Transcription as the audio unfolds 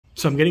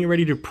So I'm getting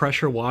ready to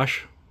pressure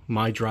wash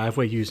my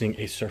driveway using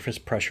a surface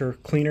pressure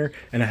cleaner,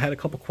 and I had a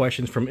couple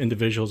questions from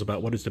individuals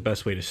about what is the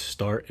best way to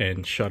start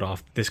and shut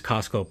off this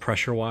Costco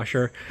pressure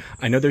washer.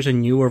 I know there's a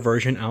newer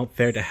version out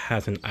there that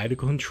has an idle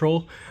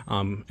control,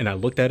 and I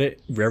looked at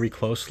it very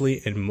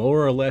closely, and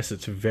more or less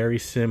it's very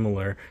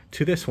similar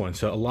to this one.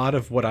 So a lot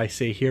of what I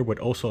say here would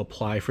also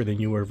apply for the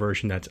newer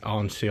version that's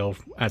on sale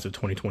as of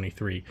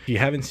 2023. If you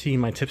haven't seen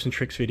my tips and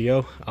tricks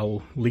video,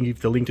 I'll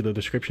leave the link to the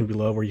description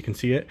below where you can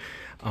see it.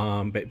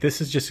 But this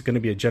is just going to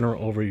be a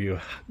general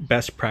overview,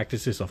 best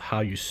practices of how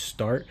you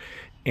start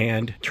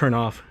and turn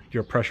off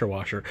your pressure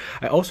washer.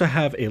 I also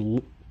have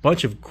a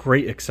bunch of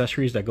great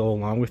accessories that go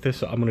along with this,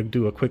 so I'm going to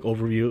do a quick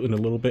overview in a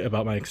little bit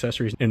about my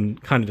accessories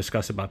and kind of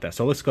discuss about that.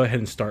 So let's go ahead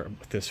and start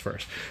with this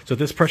first. So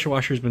this pressure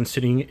washer has been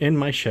sitting in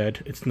my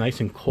shed. It's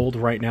nice and cold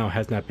right now,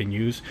 has not been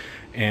used.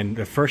 And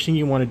the first thing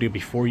you want to do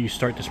before you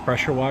start this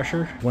pressure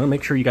washer, you want to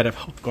make sure you got a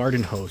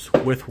garden hose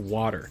with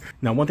water.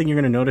 Now, one thing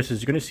you're going to notice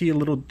is you're going to see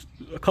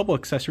a couple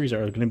accessories are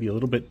going to be a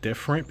little bit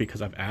different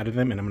because I've added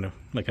them, and I'm going to,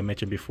 like I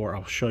mentioned before,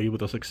 I'll show you what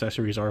those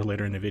accessories are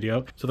later in the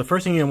video. So the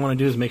first thing you want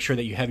to do is make sure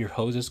that you have your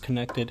hoses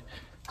connected.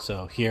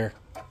 So here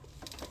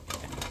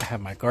I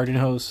have my garden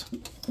hose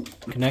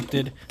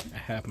connected. I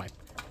have my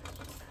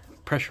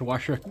pressure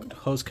washer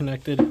hose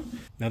connected.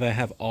 Now that I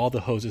have all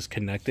the hoses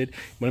connected,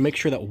 I'm going to make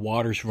sure that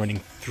water's running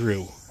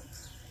through.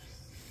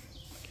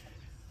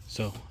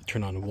 So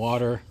turn on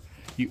water.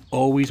 You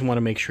always want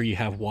to make sure you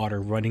have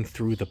water running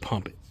through the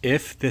pump.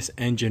 If this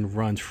engine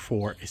runs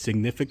for a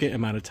significant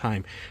amount of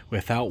time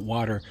without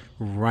water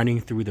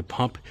running through the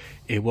pump,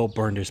 it will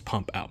burn this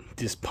pump out.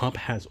 This pump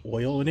has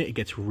oil in it. It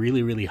gets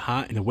really, really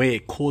hot, and the way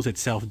it cools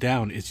itself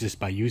down is just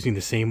by using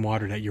the same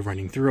water that you're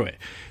running through it.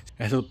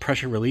 It has a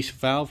pressure release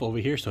valve over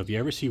here, so if you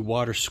ever see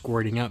water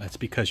squirting out, that's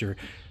because your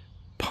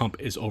pump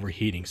is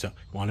overheating. So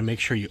you want to make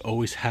sure you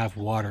always have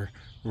water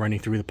running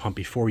through the pump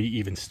before you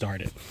even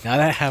start it. Now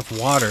that I have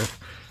water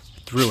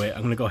through it,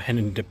 I'm going to go ahead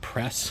and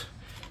depress.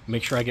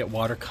 Make sure I get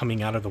water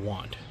coming out of the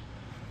wand.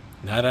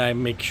 Now that I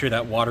make sure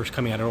that water's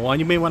coming out of the wand,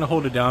 you may want to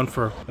hold it down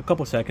for a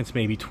couple seconds,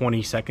 maybe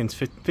 20 seconds,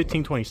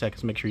 15, 20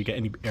 seconds. Make sure you get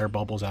any air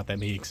bubbles out that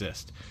may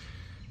exist.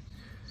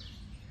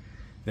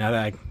 Now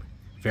that I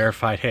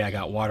verified, hey, I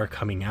got water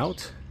coming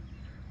out,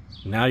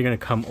 now you're going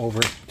to come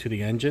over to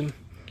the engine.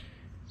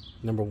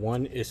 Number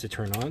one is to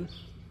turn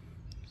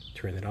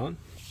it on.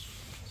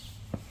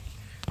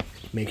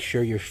 Make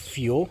sure your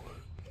fuel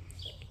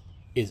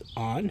is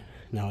on.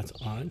 Now it's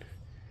on.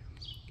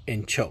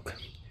 And choke.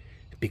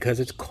 Because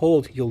it's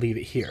cold, you'll leave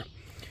it here.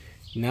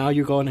 Now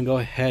you're going to go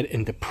ahead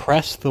and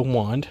depress the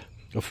wand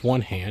with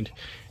one hand,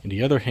 and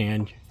the other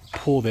hand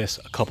pull this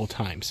a couple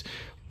times.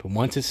 But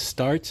once it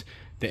starts,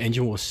 the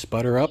engine will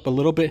sputter up a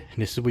little bit,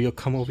 and this is where you'll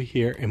come over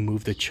here and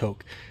move the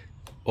choke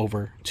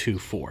over to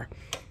 4.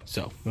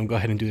 So I'm going to go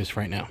ahead and do this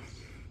right now.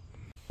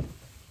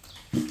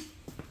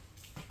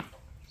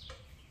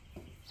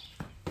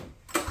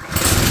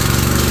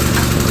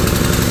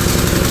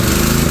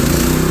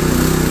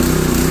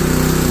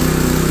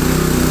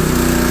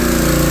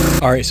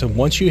 All right, so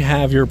once you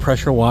have your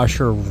pressure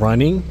washer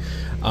running,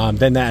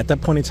 then at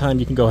that point in time,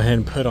 you can go ahead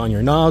and put on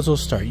your nozzle,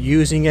 start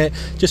using it.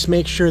 Just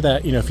make sure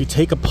that, if you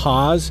take a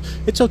pause,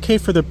 it's okay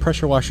for the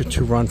pressure washer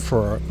to run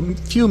for a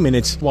few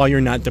minutes while you're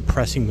not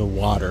depressing the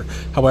water.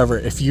 However,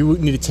 if you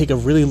need to take a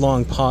really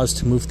long pause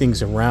to move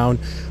things around,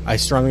 I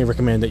strongly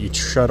recommend that you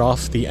shut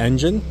off the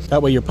engine.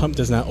 That way your pump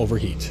does not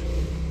overheat.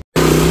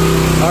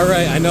 All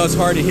right, I know it's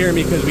hard to hear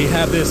me because we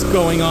have this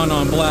going on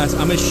blast.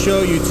 I'm gonna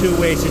show you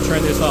 2 ways to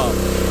turn this off.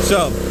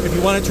 So if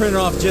you want to turn it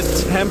off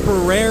just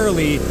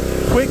temporarily,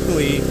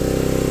 quickly,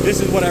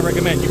 this is what I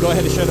recommend. You go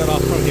ahead and shut it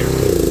off from here.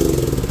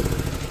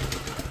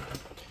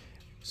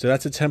 So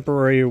that's a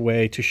temporary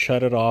way to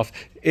shut it off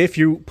if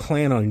you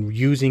plan on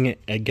using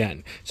it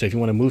again. So if you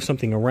want to move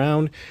something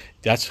around,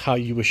 that's how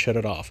you would shut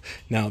it off.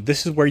 Now,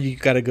 this is where you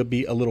gotta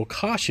be a little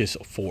cautious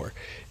for,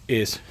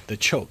 is the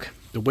choke.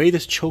 The way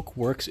this choke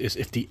works is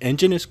if the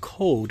engine is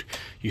cold,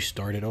 you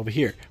start it over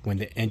here. When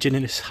the engine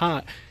is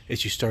hot,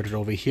 you start it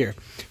over here.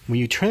 When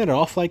you turn it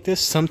off like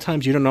this,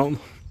 sometimes you don't know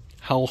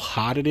how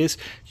hot it is.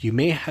 You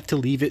may have to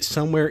leave it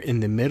somewhere in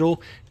the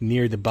middle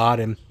near the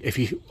bottom if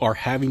you are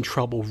having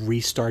trouble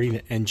restarting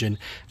the engine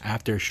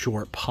after a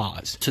short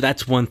pause. So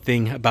that's one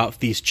thing about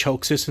these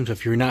choke systems.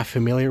 If you're not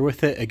familiar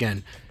with it,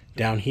 again,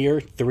 down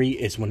here, 3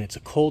 is when it's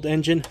a cold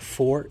engine,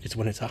 4 is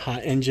when it's a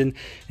hot engine,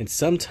 and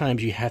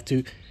sometimes you have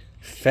to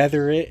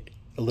feather it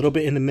a little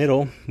bit in the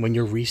middle when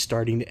you're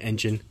restarting the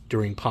engine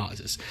during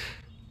pauses.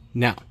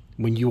 Now,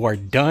 when you are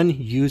done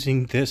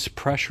using this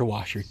pressure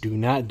washer, do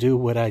not do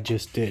what I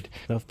just did.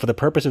 Now, for the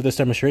purpose of this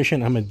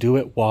demonstration, I'm going to do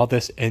it while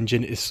this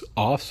engine is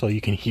off so you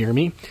can hear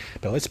me.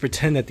 But let's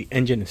pretend that the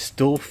engine is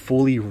still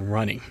fully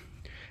running.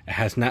 It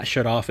has not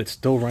shut off. It's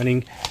still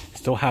running. It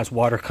still has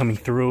water coming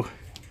through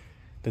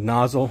the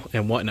nozzle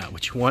and whatnot.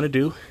 What you want to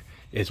do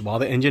is while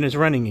the engine is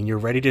running and you're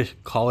ready to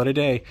call it a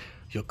day,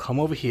 you'll come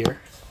over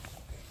here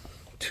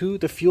to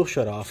the fuel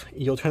shut off,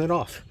 you'll turn it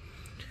off.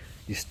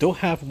 You still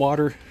have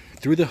water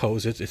through the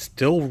hoses, it's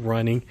still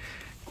running,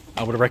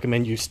 I would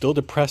recommend you still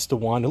depress the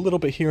wand a little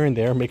bit here and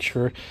there. Make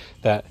sure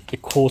that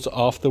it cools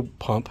off the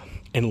pump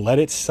and let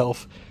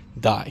itself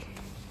die.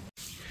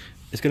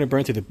 It's going to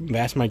burn through the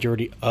vast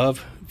majority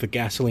of the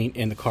gasoline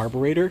in the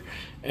carburetor,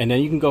 and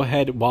then you can go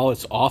ahead, while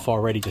it's off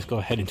already, just go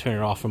ahead and turn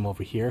it off from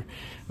over here.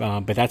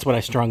 But that's what I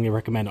strongly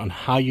recommend on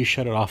how you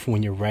shut it off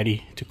when you're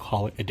ready to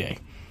call it a day.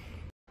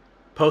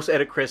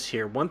 Post-edit Chris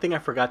here. One thing I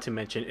forgot to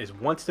mention is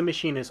once the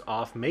machine is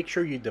off, make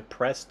sure you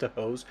depress the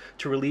hose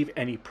to relieve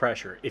any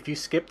pressure. If you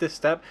skip this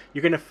step,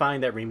 you're going to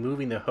find that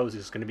removing the hose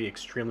is going to be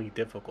extremely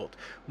difficult.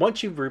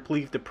 Once you've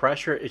relieved the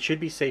pressure, it should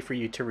be safe for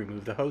you to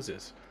remove the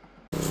hoses.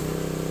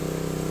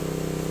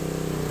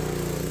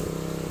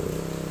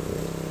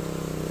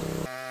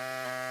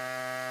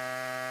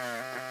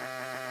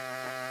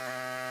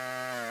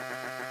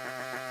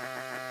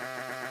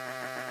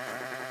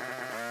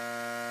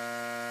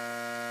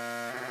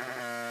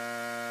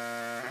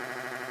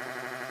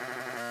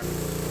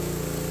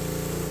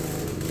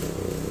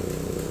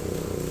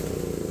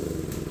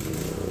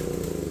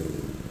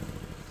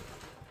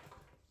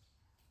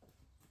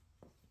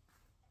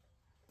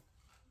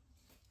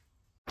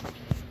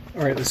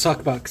 Alright, let's talk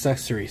about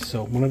accessories.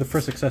 So one of the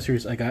first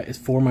accessories I got is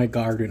for my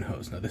garden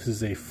hose. Now this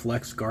is a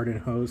flex garden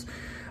hose.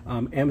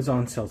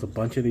 Amazon sells a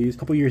bunch of these. A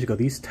couple years ago,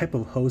 these type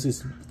of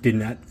hoses did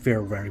not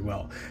fare very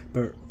well.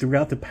 But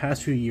throughout the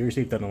past few years,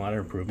 they've done a lot of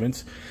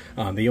improvements.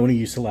 They only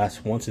used to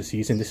last once a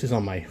season. This is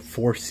on my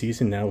 4th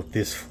season now with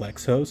this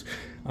flex hose.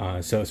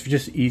 So it's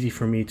just easy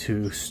for me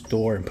to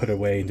store and put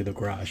away into the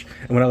garage.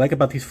 And what I like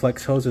about these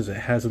flex hoses, it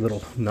has a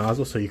little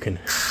nozzle so you can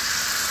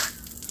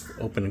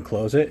open and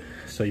close it,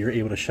 so you're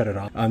able to shut it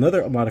off.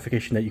 Another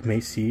modification that you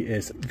may see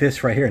is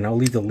this right here, and I'll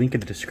leave the link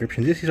in the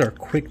description. These are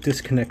quick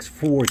disconnects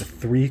for the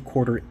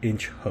 3/4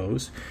 inch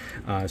hose.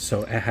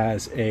 So it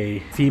has a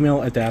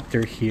female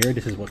adapter here.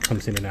 This is what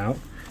comes in and out.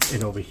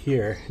 And over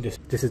here, this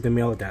is the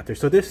male adapter.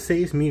 So this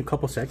saves me a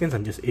couple seconds.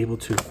 I'm just able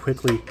to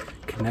quickly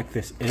connect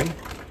this in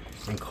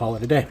and call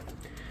it a day.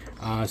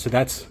 So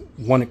that's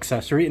one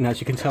accessory, and as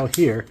you can tell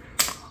here,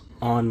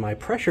 on my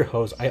pressure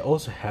hose, I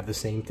also have the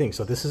same thing.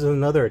 So this is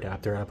another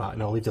adapter I bought,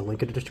 and I'll leave the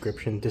link in the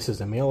description. This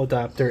is a male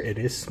adapter. It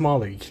is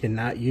smaller. You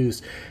cannot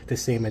use the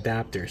same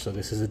adapter. So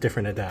this is a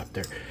different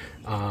adapter.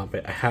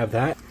 But I have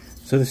that.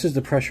 So this is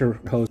the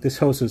pressure hose. This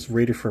hose is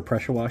rated for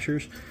pressure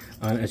washers.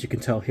 As you can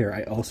tell here,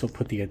 I also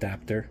put the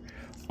adapter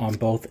on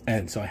both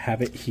ends. So I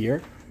have it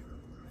here.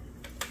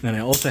 Then I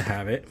also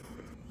have it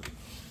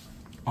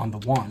on the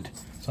wand.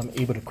 So I'm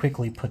able to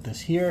quickly put this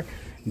here,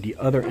 the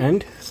other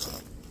end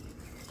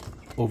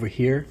over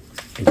here,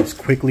 and just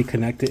quickly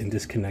connect it and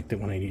disconnect it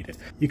when I need it.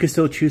 You can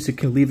still choose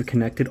to leave it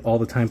connected all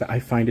the time, but I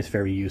find this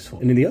very useful.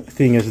 And then the other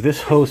thing is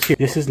this hose here.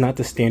 This is not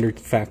the standard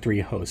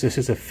factory hose. This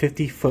is a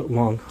 50-foot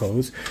long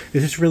hose.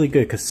 This is really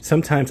good because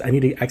sometimes I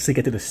need to actually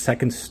get to the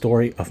 2nd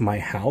story of my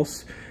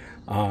house.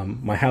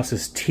 My house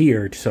is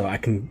tiered, so I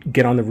can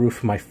get on the roof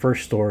of my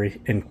 1st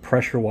story and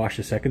pressure wash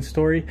the 2nd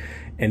story,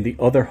 and the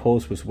other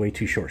hose was way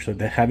too short. So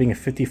having a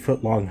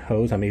 50-foot long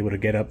hose, I'm able to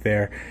get up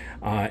there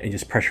and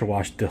just pressure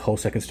wash the whole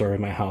 2nd story of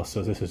my house.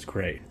 So this is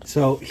great.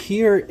 So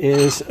here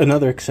is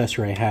another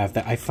accessory I have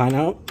that I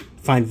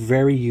find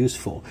very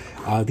useful.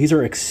 These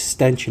are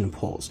extension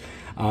poles.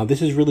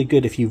 This is really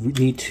good if you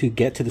need to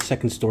get to the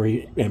 2nd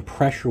story and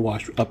pressure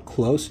wash up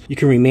close. You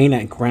can remain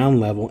at ground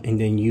level and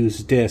then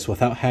use this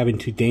without having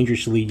to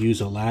dangerously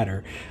use a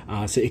ladder.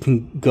 So it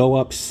can go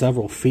up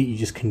several feet. You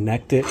just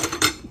connect it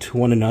to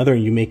one another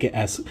and you make it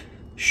as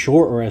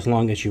short or as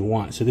long as you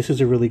want. So this is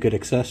a really good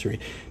accessory.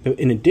 Now,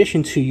 in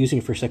addition to using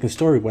it for 2nd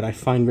story, what I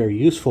find very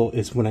useful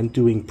is when I'm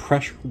doing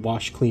pressure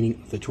wash cleaning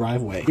of the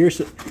driveway. Here's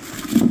a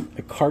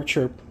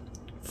Karcher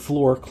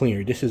floor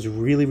cleaner. This is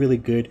really, really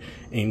good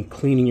in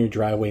cleaning your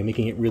driveway,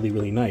 making it really,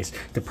 really nice.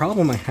 The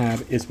problem I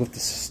have is with the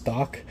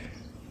stock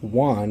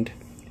wand,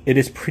 it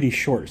is pretty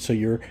short, so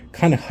you're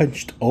kind of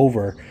hunched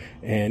over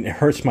and it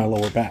hurts my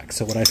lower back.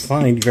 So what I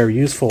find very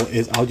useful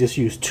is I'll just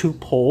use 2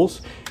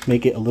 poles,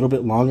 make it a little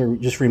bit longer,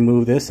 just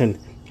remove this and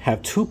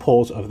have 2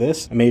 poles of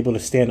this. I'm able to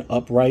stand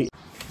upright.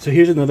 So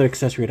here's another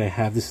accessory that I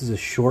have. This is a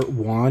short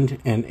wand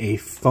and a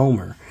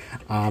foamer.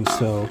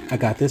 So I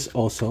got this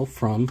also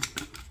from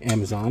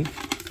Amazon.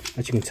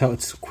 As you can tell,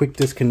 it's quick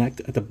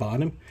disconnect at the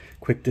bottom,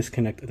 quick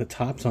disconnect at the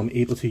top. So I'm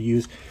able to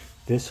use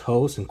this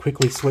hose and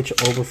quickly switch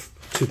over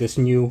to this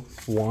new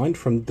wand,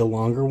 from the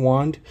longer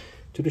wand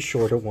to the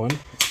shorter one.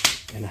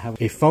 And I have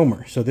a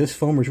foamer. So this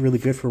foamer is really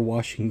good for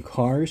washing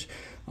cars.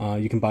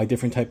 You can buy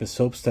different type of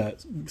soaps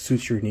that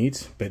suits your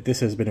needs, but this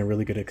has been a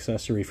really good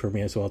accessory for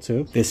me as well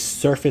too. This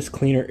surface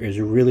cleaner is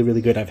really,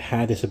 really good. I've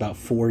had this about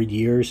 4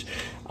 years.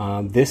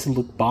 This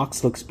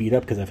box looks beat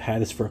up because I've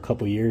had this for a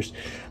couple years.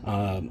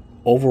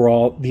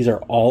 Overall, these are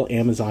all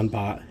Amazon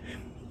bought.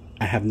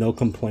 I have no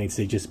complaints.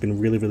 They've just been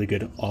really, really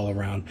good all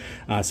around.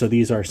 So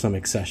these are some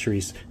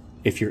accessories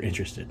if you're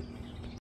interested.